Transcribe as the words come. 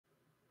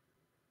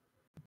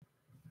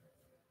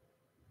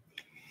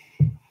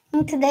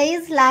In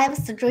today's live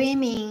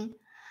streaming,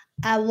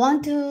 I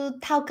want to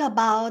talk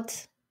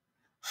about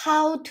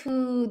how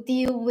to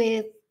deal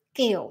with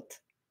guilt.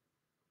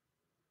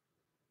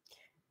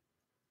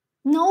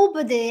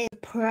 Nobody is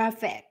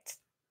perfect.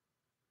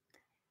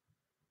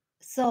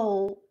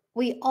 So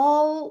we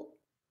all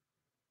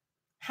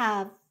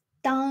have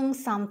done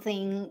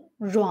something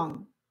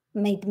wrong,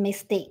 made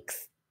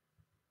mistakes.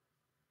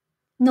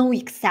 No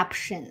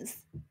exceptions.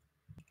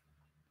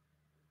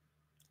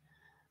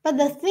 But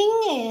the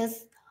thing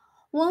is,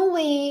 when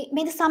we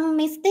made some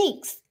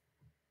mistakes,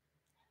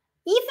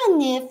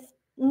 even if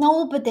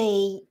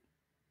nobody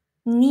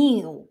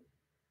knew,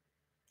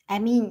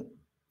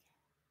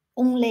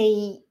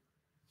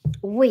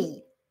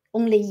 only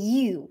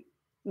you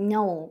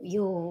know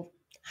you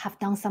have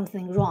done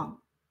something wrong,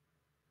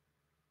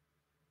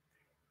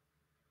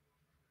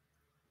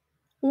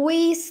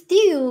 we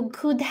still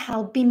could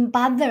have been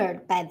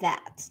bothered by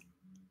that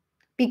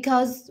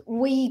because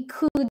we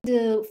could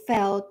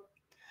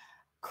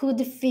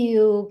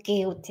feel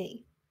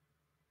guilty.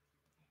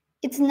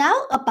 It's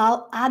not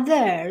about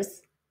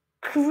others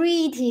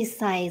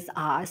criticize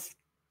us.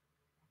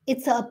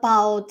 It's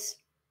about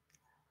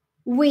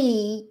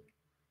we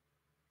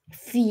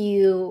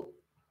feel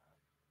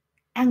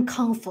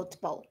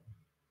uncomfortable.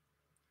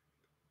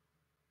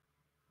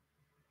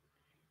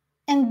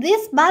 And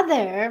this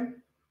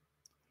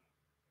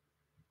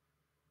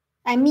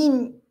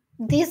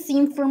this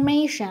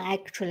information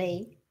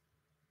actually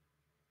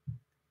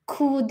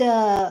could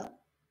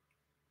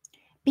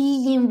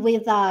be in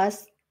with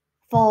us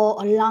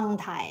for a long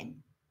time.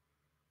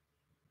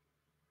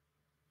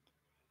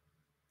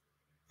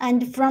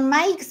 And from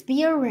my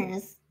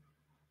experience,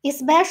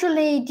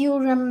 especially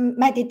during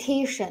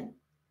meditation,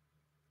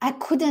 I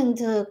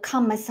couldn't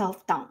calm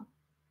myself down.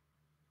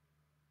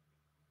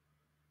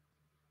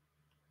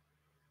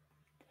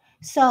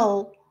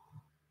 So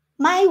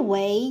my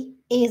way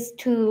is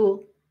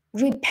to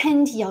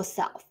repent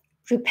ourselves,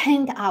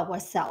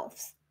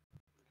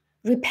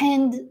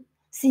 repent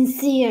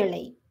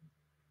sincerely.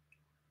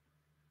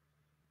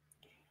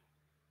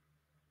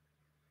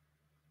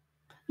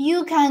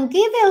 You can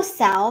give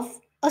yourself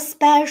a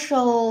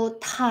special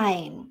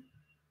time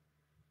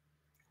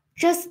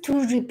just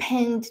to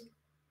repent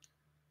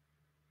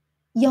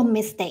your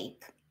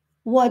mistake,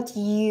 what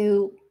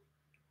you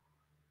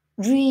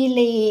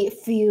really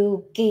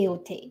feel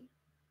guilty.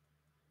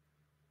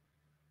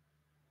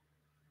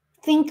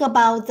 Think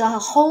about the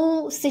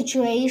whole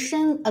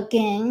situation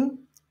again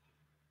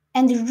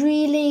and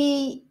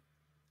really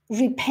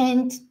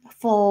repent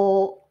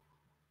for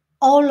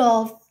all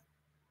of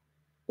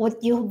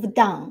what you've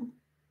done.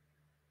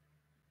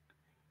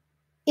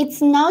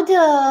 It's not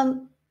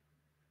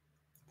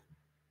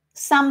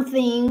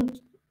something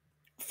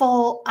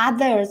for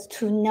others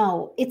to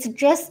know. It's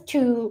just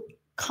to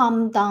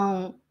calm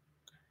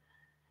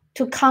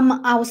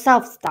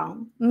ourselves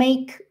down,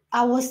 make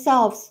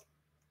ourselves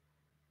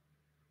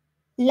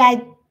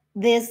let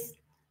this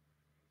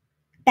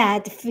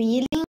bad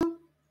feeling,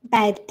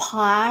 bad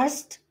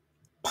past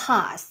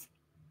pass.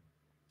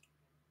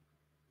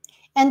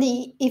 And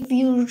if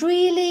you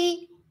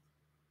really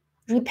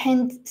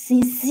repent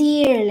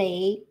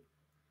sincerely,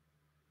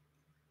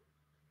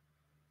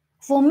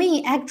 for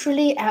me,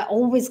 actually, I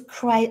always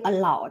cry a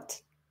lot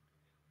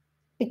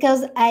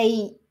because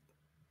I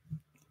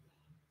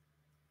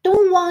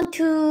don't want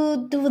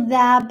to do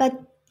that, but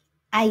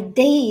I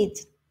did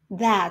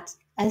that.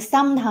 And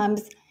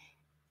sometimes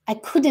I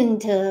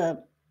couldn't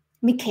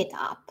make it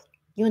up.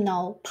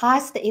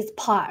 Past is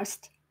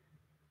past.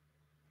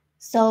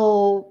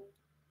 So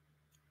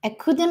I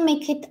couldn't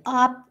make it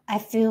up. I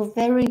feel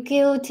very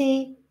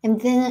guilty. And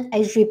then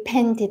I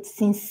repented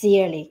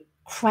sincerely,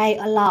 cry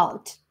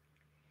aloud.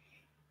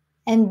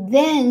 And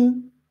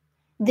then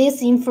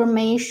this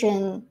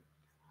information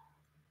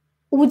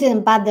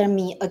wouldn't bother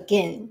me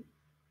again.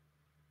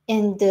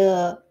 And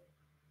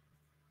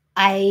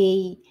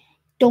I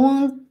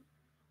don't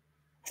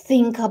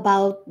think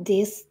about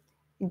this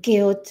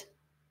guilt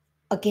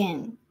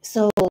again.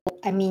 So,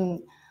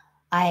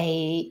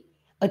 I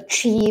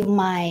achieve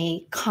my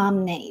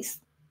calmness.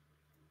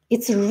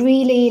 It's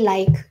really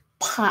like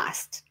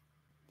past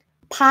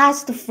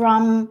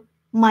from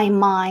my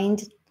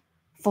mind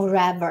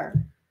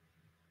forever.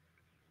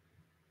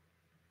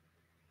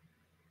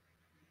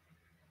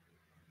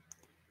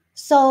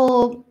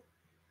 So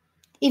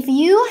if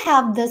you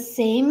have the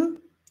same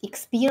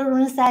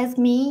experience as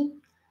me,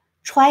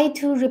 try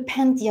to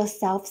repent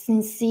yourself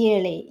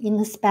sincerely in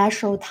a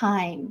special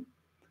time.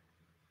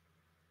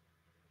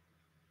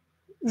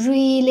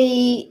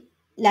 Really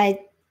let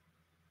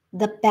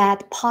the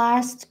bad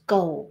past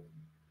go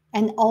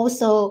and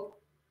also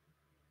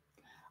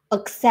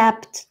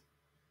accept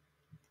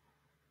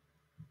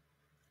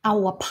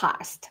our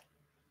past.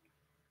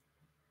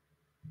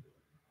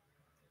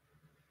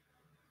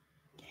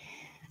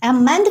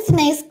 I'm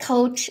mindfulness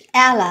coach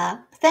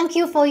Ella. Thank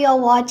you for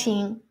your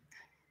watching.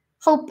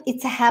 Hope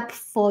it's helpful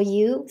for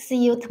you.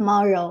 See you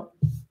tomorrow.